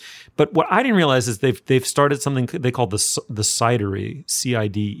issues with. But what I didn't realize is they've started something they call the Cidery,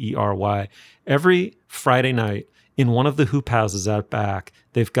 Cidery. Every Friday night in one of the hoop houses out back,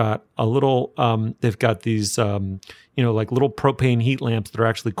 they've got a little they've got these like little propane heat lamps that are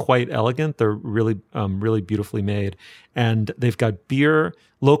actually quite elegant. They're really really beautifully made, and they've got beer,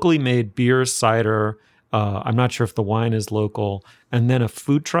 locally made beer, cider. I'm not sure if the wine is local. And then a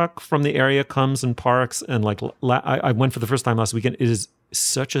food truck from the area comes and parks. And I went for the first time last weekend. It is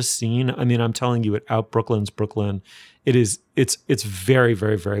such a scene. I mean, I'm telling you, Out Brooklyn's Brooklyn. It's very,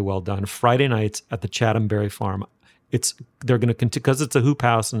 very, very well done. Friday nights at the Chatham Berry Farm. They're going to because it's a hoop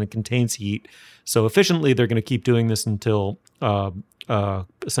house and it contains heat. So efficiently, they're going to keep doing this until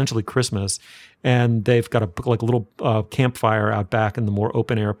essentially Christmas. And they've got a little campfire out back in the more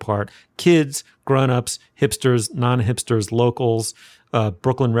open air part. Kids, grown-ups, hipsters, non-hipsters, locals,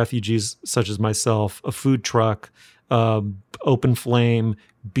 Brooklyn refugees such as myself, a food truck, open flame,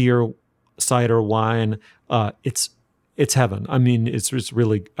 beer, cider, wine. It's heaven. I mean, it's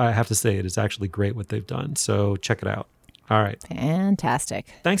really, I have to say, it is actually great what they've done. So check it out. All right.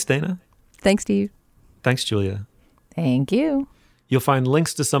 Fantastic. Thanks, Dana. Thanks, Steve. Thanks, Julia. Thank you. You'll find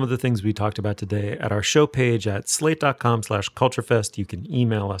links to some of the things we talked about today at our show page at slate.com/culturefest. You can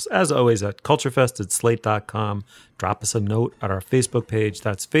email us, as always, at culturefest@slate.com. Drop us a note at our Facebook page.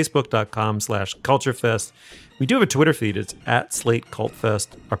 That's facebook.com/culturefest. We do have a Twitter feed. It's at @SlateCultFest.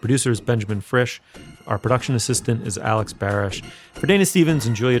 Our producer is Benjamin Frisch. Our production assistant is Alex Barish. For Dana Stevens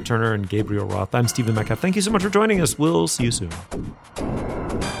and Julia Turner and Gabriel Roth, I'm Stephen Metcalf. Thank you so much for joining us. We'll see you soon.